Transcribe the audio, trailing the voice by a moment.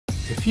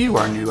If you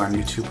are new on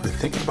YouTube or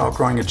thinking about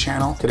growing a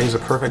channel, today's a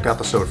perfect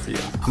episode for you.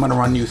 I'm going to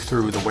run you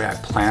through the way I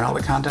plan all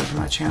the content for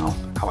my channel,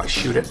 how I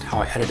shoot it,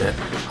 how I edit it,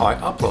 how I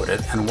upload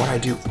it, and what I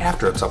do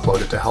after it's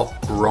uploaded to help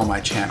grow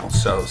my channel,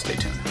 so stay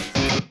tuned.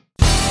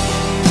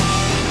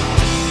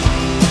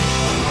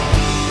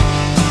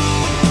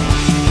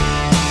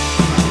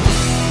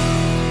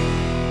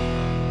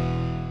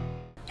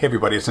 Hey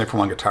everybody, it's Nick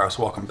from Guitarist.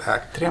 Welcome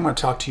back. Today I'm going to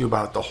talk to you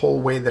about the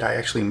whole way that I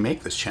actually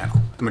make this channel.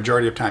 The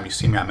majority of time you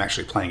see me, I'm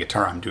actually playing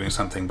guitar, I'm doing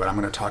something, but I'm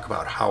going to talk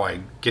about how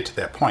I get to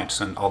that point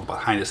and all the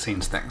behind the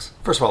scenes things.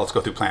 First of all, let's go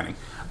through planning.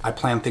 I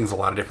plan things a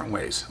lot of different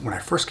ways. When I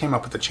first came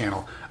up with the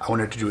channel, I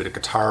wanted to do it a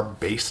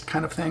guitar-based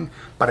kind of thing,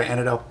 but I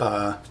ended up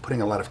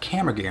putting a lot of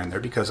camera gear in there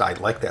because I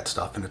like that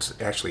stuff and it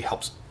actually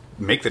helps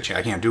make the channel.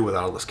 I can't do it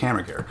without all this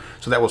camera gear.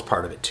 So that was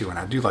part of it too, and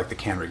I do like the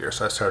camera gear,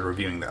 so I started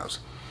reviewing those.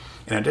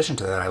 In addition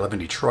to that, I live in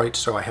Detroit,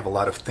 so I have a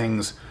lot of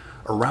things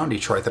around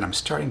Detroit that I'm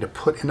starting to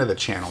put into the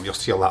channel. You'll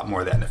see a lot more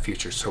of that in the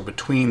future. So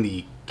between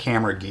the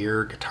camera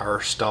gear, guitar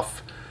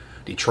stuff,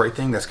 Detroit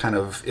thing, that's kind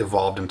of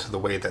evolved into the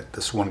way that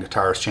this One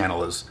Guitarist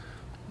channel is,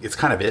 and it's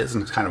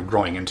kind of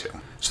growing into.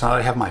 So now that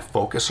I have my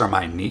focus or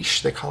my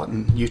niche, they call it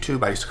in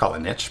YouTube. I used to call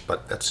it niche,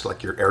 but that's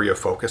like your area of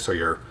focus or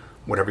your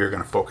whatever you're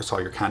going to focus all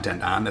your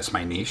content on. That's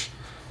my niche.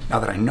 Now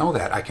that I know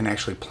that, I can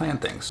actually plan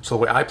things. So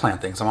the way I plan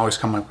things, I'm always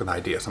coming up with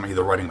ideas. I'm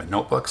either writing with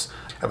notebooks.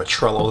 I have a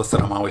Trello list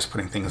that I'm always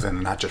putting things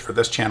in, not just for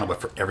this channel, but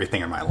for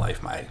everything in my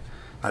life, my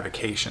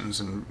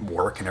vacations and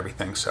work and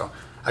everything. So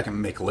I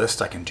can make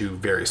lists, I can do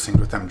various things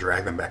with them,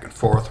 drag them back and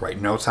forth, write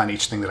notes on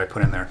each thing that I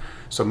put in there.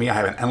 So me, I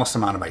have an endless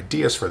amount of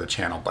ideas for the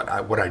channel,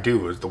 but what I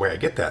do is, the way I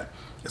get that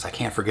is I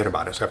can't forget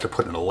about it, so I have to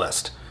put it in a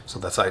list. So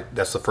that's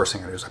the first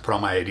thing I do, is I put all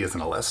my ideas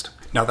in a list.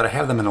 Now that I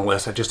have them in a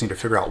list, I just need to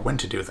figure out when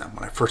to do them.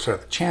 When I first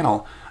started the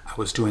channel, I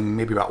was doing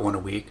maybe about one a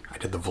week. I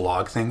did the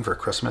vlog thing for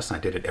Christmas, and I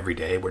did it every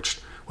day, which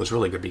was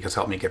really good because it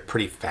helped me get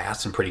pretty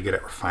fast and pretty good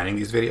at refining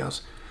these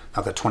videos.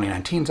 Now that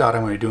 2019's out,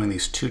 I'm going to be doing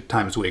these 2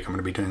 times a week. I'm going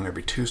to be doing them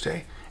every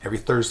Tuesday, every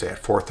Thursday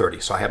at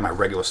 4:30. So I have my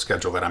regular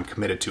schedule that I'm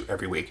committed to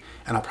every week.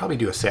 And I'll probably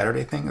do a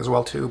Saturday thing as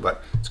well too,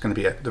 but it's going to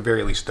be at the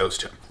very least those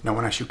 2. Now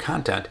when I shoot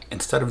content,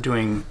 instead of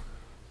doing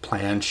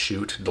plan,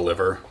 shoot,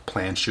 deliver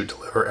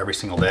every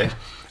single day,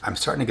 I'm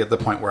starting to get to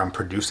the point where I'm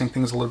producing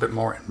things a little bit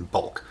more in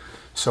bulk.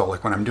 So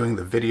like when I'm doing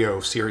the video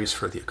series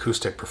for the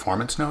acoustic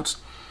performance notes,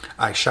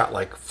 I shot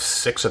like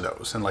 6 of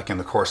those in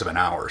the course of an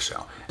hour or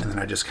so. And then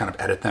I just kind of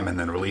edit them and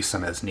then release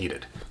them as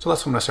needed. So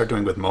that's what I'm going to start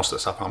doing with most of the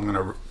stuff. I'm going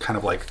to kind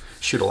of like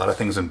shoot a lot of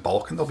things in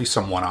bulk, and there'll be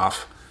some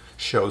one-off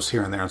shows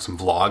here and there and some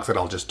vlogs that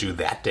I'll just do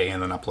that day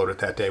and then upload it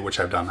that day, which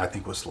I've done, I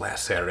think was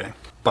last Saturday.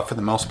 But for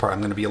the most part, I'm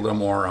going to be a little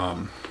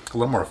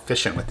more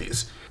efficient with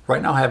these.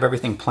 Right now I have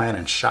everything planned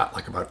and shot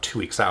like about 2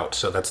 weeks out,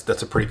 so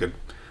that's a pretty good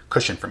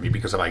cushion for me,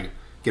 because if I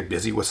get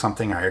busy with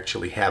something, I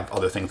actually have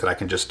other things that I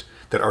can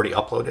that already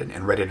uploaded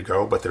and ready to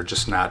go, but they're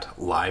just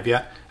not live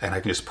yet, and I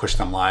can just push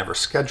them live or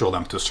schedule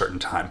them to a certain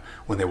time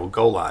when they will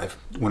go live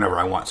whenever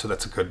I want. So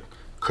that's a good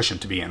cushion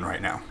to be in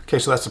right now. Okay,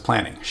 so that's the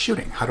planning.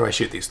 Shooting. How do I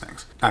shoot these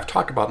things? I've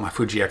talked about my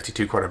Fuji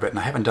X-T2 quite a bit, and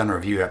I haven't done a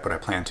review yet, but I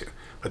plan to.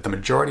 But the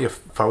majority of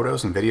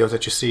photos and videos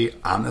that you see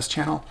on this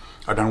channel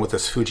are done with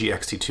this Fuji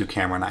X-T2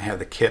 camera, and I have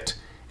the kit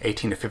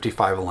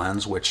 18-55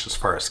 lens, which as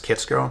far as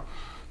kits go,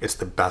 it's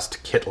the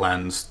best kit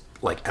lens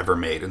like ever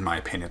made in my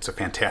opinion. It's a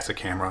fantastic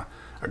camera,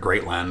 a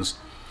great lens.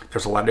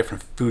 There's a lot of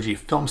different Fuji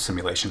film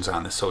simulations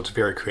on this, so it's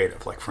very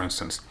creative. Like for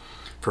instance,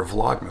 for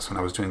Vlogmas, when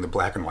I was doing the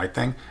black and white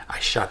thing, I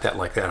shot that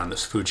like that on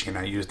this Fuji, and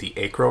I used the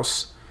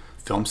Acros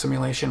film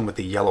simulation with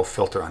the yellow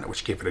filter on it,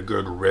 which gave it a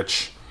good,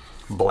 rich,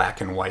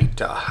 black and white,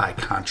 high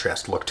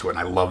contrast look to it, and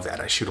I love that.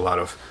 I shoot a lot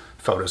of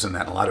photos in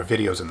that, and a lot of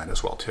videos in that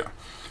as well too.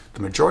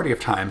 The majority of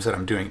times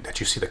that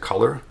you see the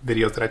color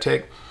videos that I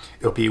take,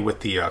 it'll be with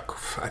the,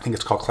 I think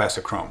it's called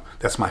Classic Chrome.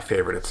 That's my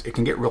favorite. It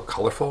can get real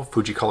colorful.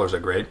 Fuji colors are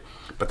great,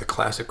 but the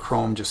Classic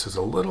Chrome just is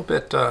a little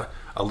bit, a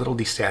little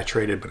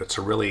desaturated, but it's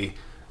a really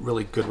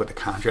good with the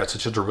contrast.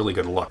 It's just a really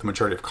good look. The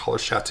majority of color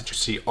shots that you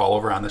see all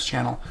over on this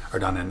channel are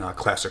done in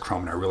Classic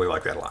Chrome, and I really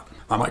like that a lot.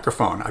 My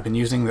microphone, I've been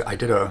using, I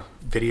did a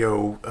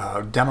video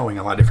demoing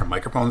a lot of different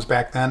microphones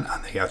back then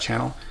on the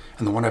channel,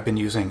 and the one I've been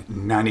using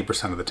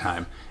 90% of the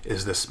time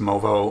is this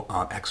Movo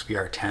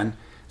XVR10.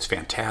 It's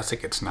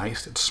fantastic, it's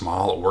nice, it's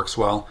small, it works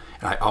well,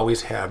 and I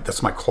always have,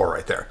 that's my core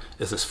right there,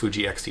 is this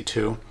Fuji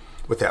X-T2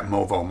 with that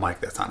Movo mic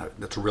that's on it.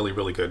 That's a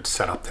really good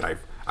setup that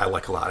I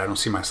like a lot. I don't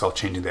see myself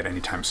changing that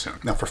anytime soon.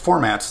 Now for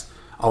formats,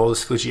 although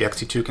this Fuji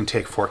X-T2 can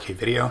take 4K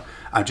video,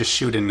 I'm just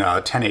shooting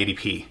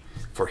 1080p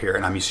for here,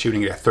 and I'm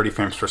shooting it at 30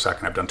 frames per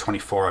second. I've done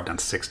 24, I've done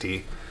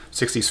 60.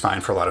 60 is fine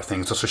for a lot of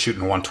things. Also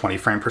shooting 120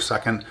 frame per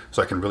second,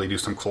 so I can really do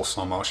some cool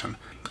slow motion.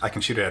 I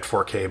can shoot it at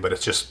 4K, but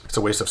it's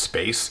a waste of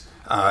space.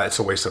 It's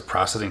a waste of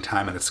processing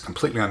time, and it's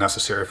completely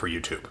unnecessary for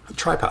YouTube.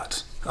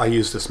 Tripods. I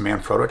use this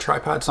Manfrotto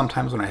tripod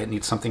sometimes when I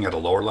need something at a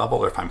lower level,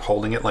 or if I'm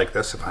holding it like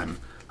this, if I'm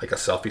like a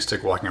selfie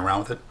stick walking around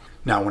with it.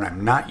 Now when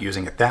I'm not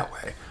using it that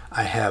way,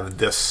 I have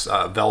this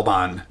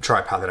Velbon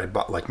tripod that I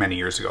bought like many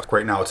years ago.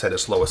 Right now it's at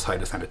its lowest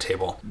height, it's on a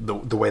table.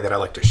 The way that I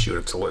like to shoot,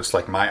 it's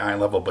like my eye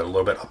level, but a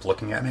little bit up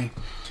looking at me.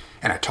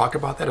 And I talked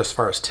about that as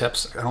far as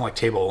tips. I don't like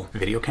table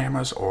video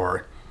cameras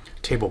or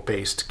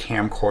table-based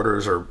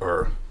camcorders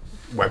or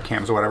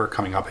webcams or whatever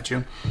coming up at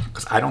you,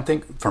 because I don't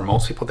think for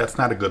most people that's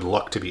not a good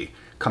look to be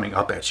coming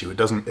up at you.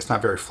 It's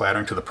not very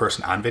flattering to the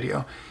person on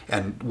video,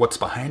 and what's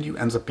behind you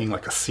ends up being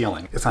like a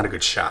ceiling. It's not a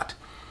good shot.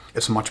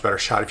 It's a much better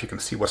shot if you can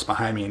see what's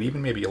behind me, and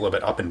even maybe a little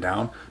bit up and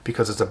down,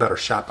 because it's a better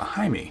shot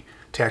behind me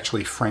to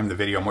actually frame the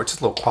video more. It's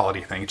just a little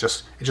quality thing. It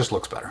just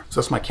looks better. So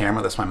that's my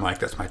camera, that's my mic,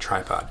 that's my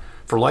tripod.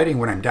 For lighting,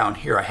 when I'm down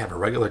here, I have a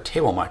regular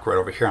table mic right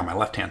over here on my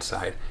left-hand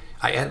side.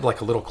 I added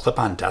like a little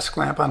clip-on desk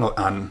lamp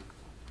on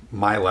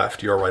my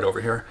left, your right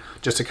over here,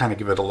 just to kind of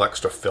give it a little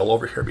extra fill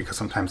over here, because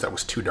sometimes that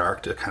was too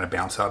dark to kind of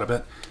bounce out a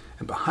bit.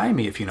 And behind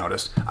me, if you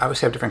notice, I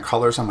always have different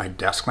colors on my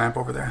desk lamp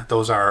over there.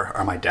 Those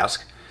are my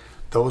desk.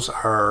 Those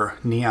are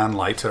neon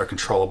lights that are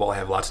controllable. I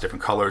have lots of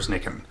different colors, and they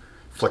can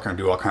flicker and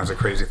do all kinds of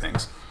crazy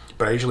things.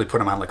 But I usually put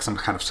them on like some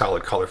kind of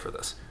solid color for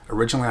this.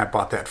 Originally, I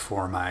bought that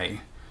for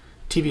my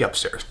TV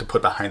upstairs to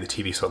put behind the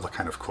TV so it looked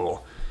kind of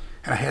cool.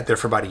 And I had it there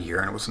for about a year,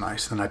 and it was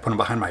nice. Then I put them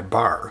behind my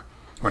bar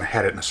when I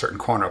had it in a certain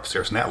corner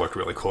upstairs, and that looked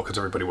really cool because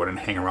everybody wouldn't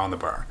hang around the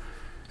bar.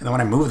 And then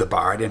when I moved the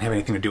bar, I didn't have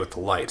anything to do with the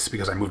lights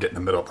because I moved it in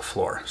the middle of the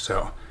floor.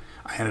 So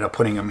I ended up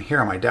putting them here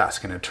on my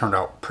desk, and it turned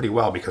out pretty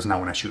well, because now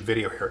when I shoot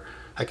video here,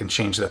 I can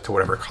change that to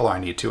whatever color I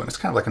need to, and it's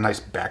kind of like a nice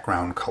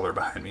background color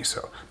behind me.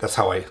 So that's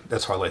how I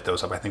light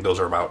those up. I think those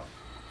are about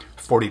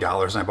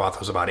 $40, and I bought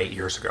those about 8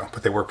 years ago,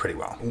 but they work pretty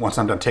well. Once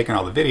I'm done taking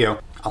all the video,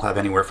 I'll have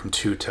anywhere from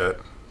 2 to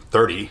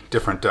 30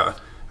 different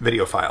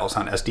video files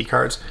on SD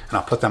cards, and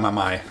I'll put them on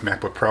my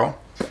MacBook Pro.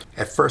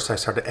 At first, I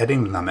started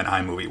editing them in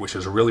iMovie, which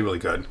is really, really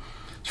good.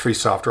 It's free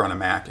software on a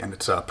Mac, and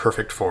it's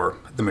perfect for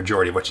the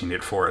majority of what you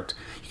need for it.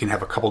 You can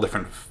have a couple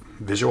different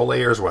visual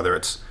layers, whether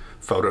it's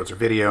photos or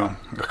video,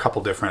 a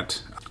couple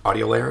different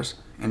audio layers,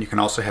 and you can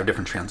also have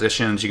different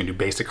transitions. You can do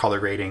basic color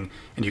grading,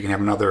 and you can have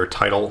another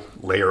title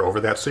layer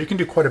over that. So you can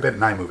do quite a bit in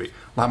iMovie,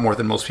 a lot more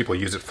than most people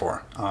use it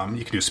for.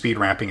 You can do speed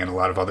ramping and a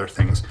lot of other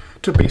things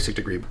to a basic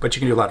degree, but you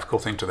can do a lot of cool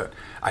things with it.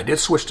 I did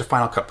switch to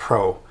Final Cut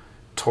Pro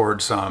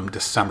towards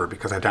December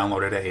because I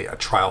downloaded a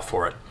trial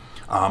for it.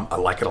 I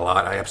like it a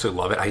lot. I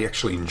absolutely love it. I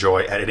actually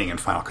enjoy editing in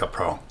Final Cut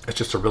Pro. It's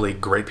just a really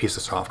great piece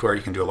of software.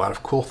 You can do a lot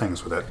of cool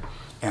things with it.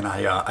 And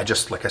I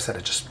just, like I said,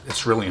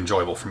 it's really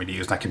enjoyable for me to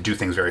use, and I can do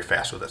things very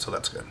fast with it, so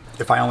that's good.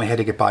 If I only had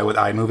to get by with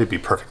iMovie, it'd be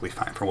perfectly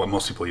fine for what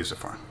most people use it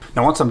for.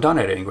 Now, once I'm done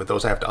editing with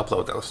those, I have to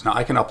upload those. Now,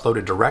 I can upload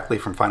it directly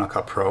from Final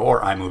Cut Pro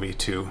or iMovie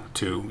to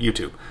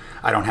YouTube.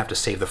 I don't have to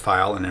save the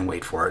file and then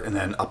wait for it, and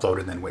then upload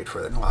it and then wait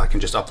for it. Well, I can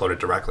just upload it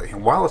directly.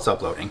 And while it's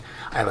uploading,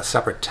 I have a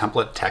separate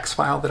template text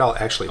file that I'll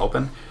actually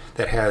open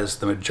that has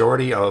the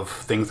majority of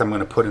things I'm going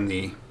to put in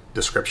the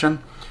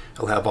description.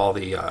 It'll have all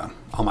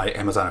my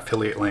Amazon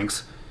affiliate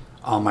links,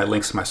 all my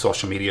links to my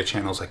social media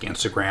channels like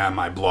Instagram,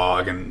 my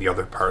blog, and the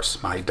other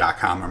parts, my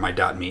 .com or my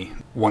 .me,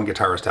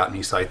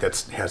 oneguitarist.me site that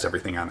has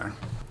everything on there.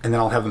 And then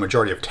I'll have the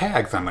majority of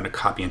tags I'm going to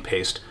copy and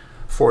paste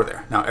for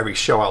there. Now, every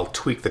show I'll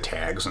tweak the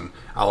tags, and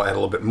I'll add a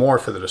little bit more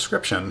for the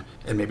description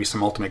and maybe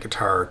some Ultimate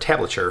Guitar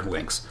tablature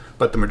links,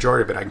 but the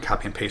majority of it I can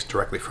copy and paste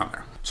directly from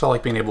there. So I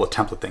like being able to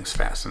template things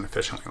fast and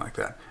efficiently like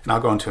that. And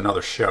I'll go into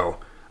another show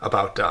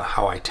about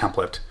how I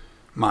template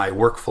my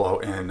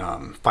workflow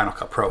in Final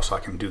Cut Pro, so I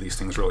can do these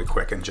things really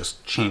quick and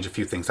just change a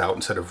few things out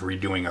instead of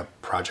redoing a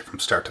project from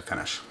start to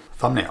finish.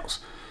 Thumbnails.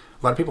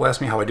 A lot of people ask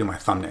me how I do my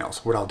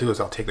thumbnails. What I'll do is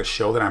I'll take the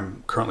show that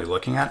I'm currently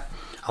looking at,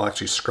 I'll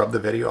actually scrub the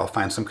video, I'll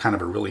find some kind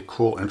of a really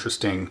cool,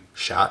 interesting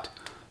shot,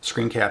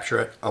 screen capture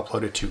it,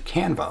 upload it to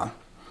Canva,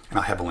 and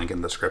I'll have a link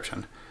in the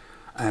description.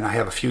 And I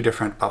have a few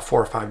different, about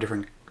 4 or 5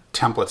 different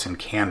templates in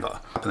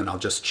Canva, and then I'll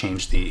just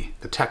change the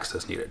text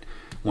as needed.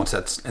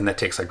 And that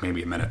takes like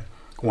maybe a minute.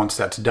 Once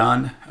that's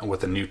done with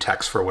the new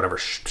text for whatever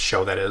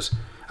show that is,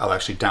 I'll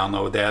actually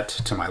download that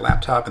to my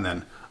laptop and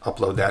then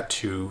upload that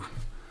to,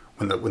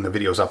 when the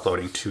video is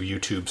uploading, to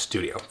YouTube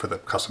Studio for the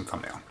custom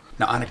thumbnail.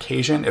 Now, on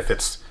occasion,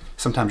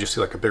 sometimes you see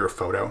like a bigger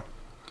photo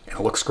and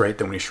it looks great,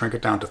 then when you shrink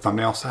it down to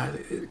thumbnail size,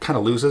 it kind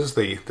of loses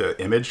the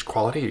image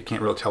quality. You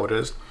can't really tell what it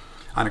is.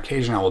 On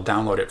occasion, I will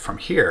download it from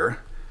here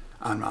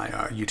on my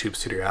YouTube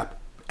Studio app,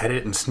 edit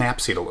it in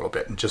Snapseed a little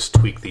bit, and just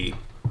tweak the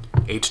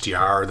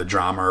HDR, the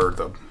drama, or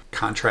the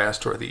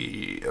contrast, or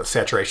the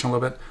saturation a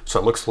little bit, so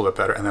it looks a little bit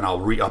better, and then I'll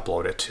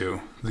re-upload it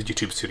to the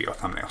YouTube Studio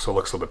thumbnail, so it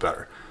looks a little bit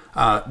better.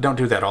 Don't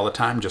do that all the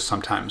time, just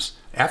sometimes.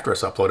 After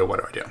it's uploaded, what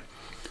do I do?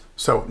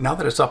 So now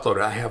that it's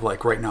uploaded, I have,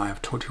 like, right now I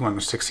have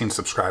 216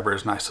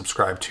 subscribers, and I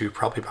subscribe to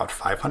probably about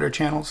 500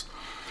 channels.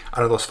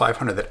 Out of those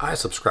 500 that I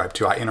subscribe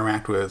to, I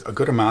interact with a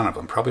good amount of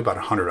them, probably about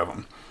 100 of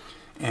them,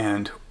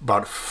 and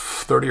about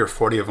 30 or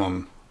 40 of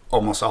them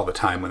almost all the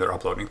time when they're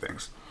uploading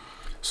things.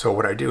 So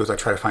what I do is I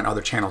try to find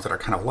other channels that are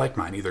kind of like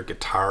mine, either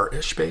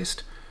guitar-ish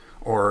based,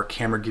 or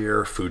camera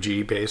gear,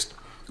 Fuji based,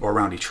 or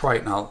around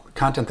Detroit, and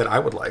content that I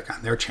would like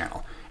on their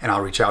channel. And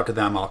I'll reach out to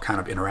them, I'll kind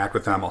of interact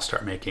with them, I'll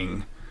start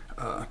making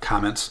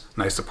comments,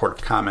 nice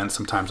supportive comments.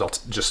 Sometimes I'll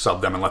just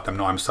sub them and let them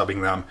know I'm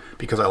subbing them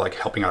because I like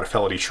helping out a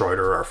fellow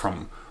Detroiter or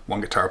from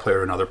one guitar player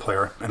to another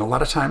player. And a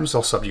lot of times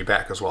they'll sub you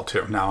back as well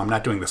too. Now I'm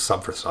not doing the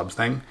sub for sub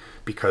thing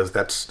because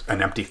that's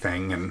an empty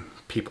thing and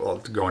people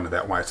go into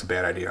that why it's a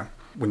bad idea.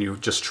 When you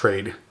just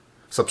trade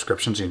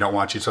subscriptions and you don't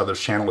watch each other's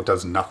channel, it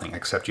does nothing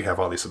except you have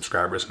all these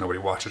subscribers and nobody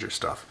watches your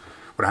stuff.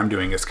 What I'm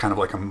doing is kind of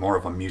like more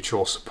of a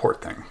mutual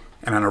support thing.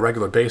 And on a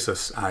regular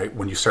basis,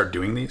 when you start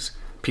doing these,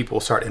 people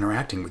will start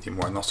interacting with you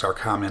more and they'll start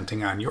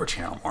commenting on your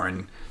channel more,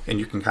 and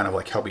you can kind of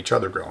like help each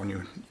other grow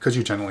because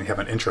you generally have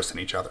an interest in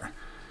each other.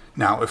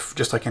 Now, if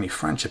just like any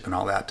friendship and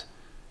all that,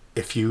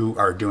 if you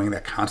are doing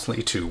that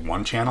constantly to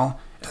one channel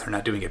and they're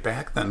not doing it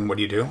back, then what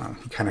do? You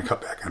kind of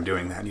cut back on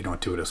doing that and you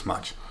don't do it as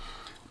much.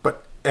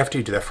 But after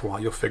you do that for a while,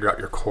 you'll figure out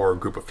your core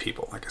group of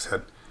people. Like I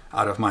said,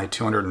 out of my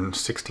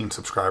 216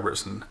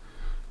 subscribers and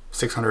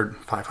 600,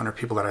 500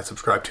 people that I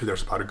subscribe to,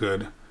 there's about a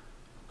good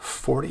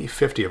 40,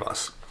 50 of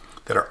us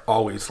that are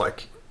always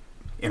like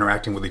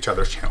interacting with each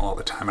other's channel all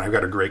the time. And I've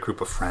got a great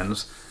group of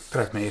friends that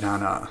I've made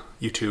on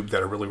YouTube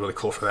that are really, really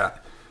cool for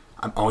that.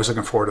 I'm always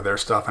looking forward to their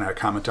stuff and I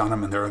comment on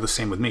them, and they're the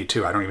same with me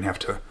too. I don't even have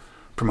to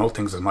promote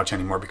things as much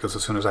anymore because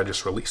as soon as I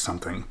just release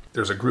something,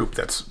 there's a group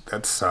that's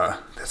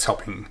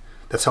helping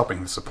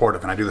and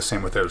supportive, and I do the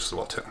same with theirs as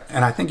well too.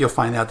 And I think you'll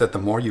find out that the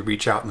more you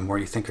reach out and the more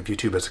you think of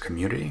YouTube as a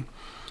community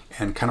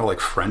and kind of like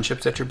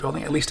friendships that you're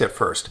building, at least at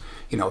first,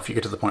 you know, if you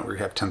get to the point where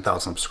you have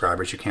 10,000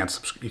 subscribers, you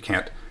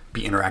can't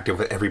be interactive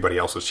with everybody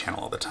else's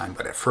channel all the time.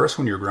 But at first,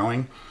 when you're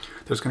growing,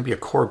 there's going to be a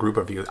core group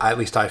of you. At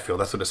least I feel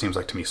that's what it seems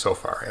like to me so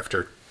far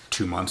after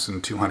 2 months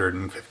and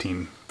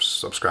 215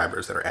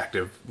 subscribers that are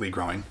actively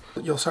growing.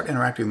 You'll start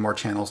interacting with more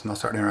channels and they'll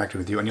start interacting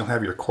with you, and you'll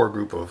have your core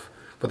group of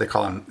what they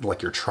call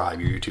like your tribe,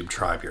 your YouTube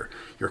tribe,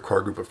 your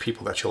core group of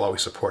people that you'll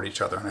always support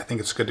each other. And I think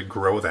it's good to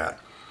grow that.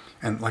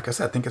 And like I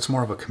said, I think it's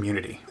more of a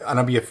community. And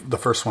I'll be the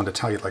first one to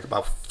tell you, like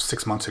about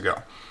 6 months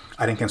ago,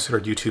 I didn't consider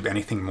YouTube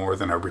anything more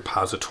than a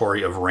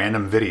repository of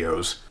random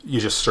videos. You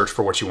just search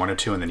for what you wanted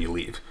to and then you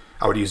leave.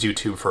 I would use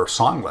YouTube for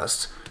song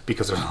lists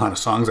because there's a lot of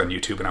songs on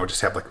YouTube and I would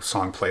just have like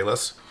song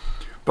playlists.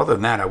 But other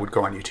than that, I would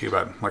go on YouTube,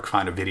 I'd like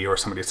find a video or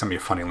somebody would send me a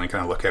funny link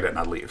and I'd look at it and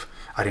I'd leave.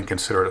 I didn't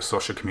consider it a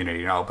social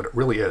community at all, but it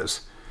really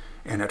is.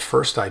 And at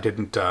first I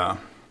didn't, I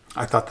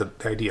thought that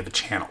the idea of the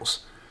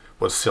channels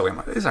was silly. I'm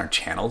like, these aren't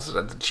channels.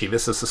 Gee,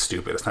 this is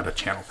stupid. It's not a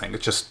channel thing.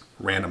 It's just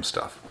random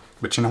stuff.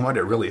 But you know what?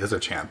 It really is a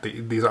channel.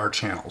 These are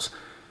channels.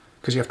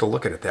 Because you have to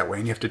look at it that way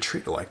and you have to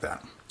treat it like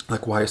that.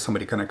 Like, why is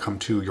somebody going to come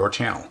to your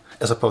channel?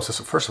 As opposed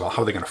to, first of all,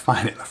 how are they going to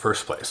find it in the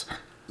first place?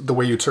 The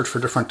way you'd search for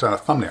different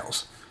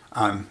thumbnails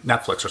on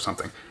Netflix or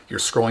something. You're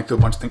scrolling through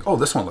a bunch of things. Oh,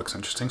 this one looks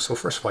interesting. So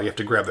first of all, you have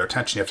to grab their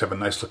attention. You have to have a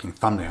nice looking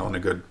thumbnail and a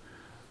good,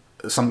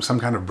 some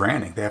kind of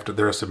branding.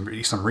 There has to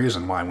be some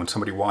reason why when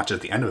somebody watches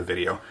the end of a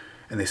video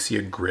and they see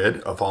a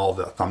grid of all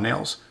the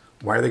thumbnails,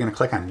 why are they going to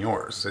click on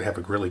yours? Does it have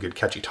a really good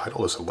catchy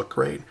title? Does it look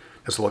great?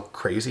 Does it look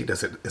crazy?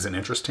 Is it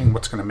interesting?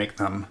 What's going to make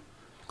them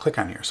click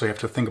on yours? So you have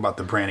to think about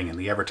the branding and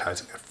the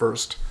advertising. That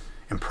first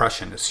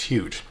impression is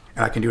huge.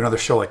 And I can do another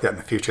show like that in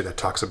the future that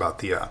talks about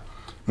the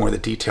more the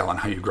detail on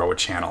how you grow a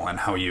channel and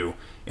how you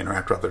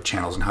interact with other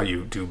channels and how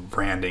you do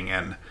branding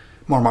and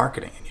more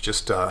marketing. And you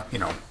just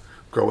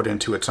grow it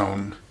into its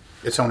own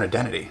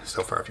identity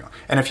so far if you want.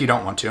 And if you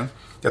don't want to,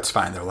 that's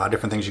fine. There are a lot of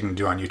different things you can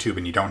do on YouTube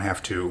and you don't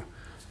have to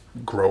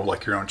grow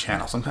like your own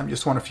channel. Sometimes you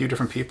just want a few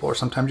different people, or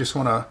sometimes you just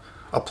want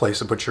a place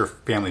to put your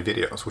family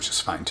videos, which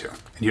is fine too.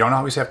 And you don't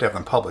always have to have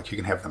them public. You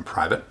can have them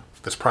private.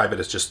 If it's private,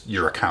 it's just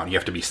your account. You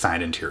have to be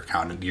signed into your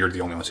account and you're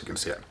the only ones who can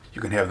see it.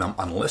 You can have them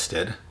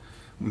unlisted,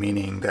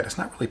 meaning that it's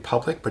not really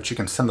public, but you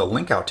can send the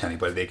link out to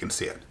anybody, they can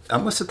see it.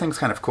 Unlisted thing's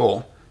kind of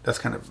cool. That's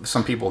kind of,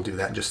 some people do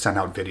that and just send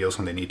out videos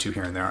when they need to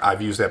here and there.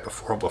 I've used that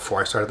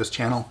before I started this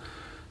channel,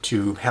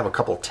 to have a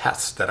couple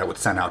tests that I would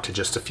send out to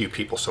just a few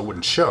people so it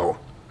wouldn't show,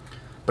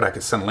 but I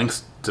could send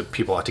links to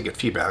people out to get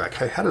feedback. Like,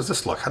 hey, how does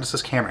this look? How does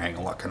this camera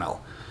angle look? And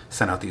I'll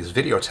send out these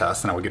video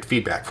tests and I would get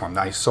feedback from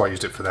them. So I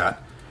used it for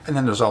that. And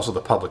then there's also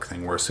the public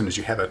thing where as soon as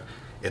you have it,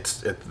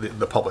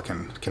 the public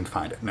can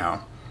find it.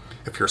 Now,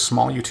 if you're a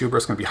small YouTuber,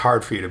 it's going to be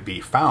hard for you to be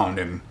found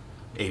in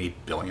 80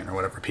 billion or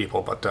whatever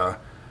people, but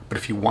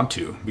if you want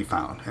to be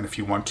found and if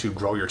you want to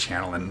grow your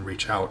channel and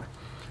reach out,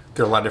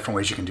 there are a lot of different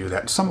ways you can do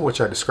that, some of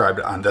which I described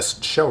on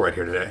this show right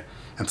here today,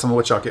 and some of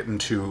which I'll get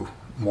into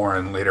more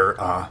in later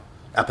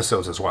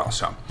episodes as well.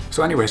 So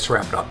anyways, to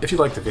wrap it up, if you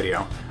liked the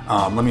video,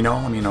 let me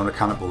know in a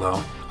comment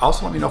below.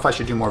 Also, let me know if I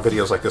should do more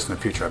videos like this in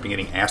the future. I've been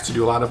getting asked to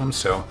do a lot of them,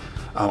 so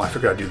I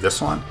figured I'd do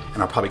this one,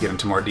 and I'll probably get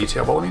into more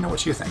detail, but let me know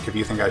what you think. If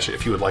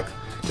you would like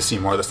to see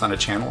more of this on the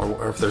channel,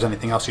 or if there's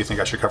anything else you think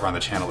I should cover on the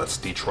channel that's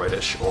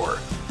Detroit-ish, or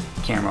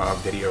camera,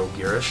 video,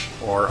 gear-ish,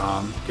 or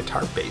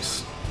guitar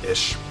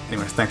bass-ish.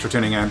 Anyways, thanks for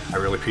tuning in. I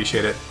really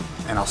appreciate it,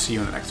 and I'll see you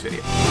in the next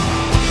video.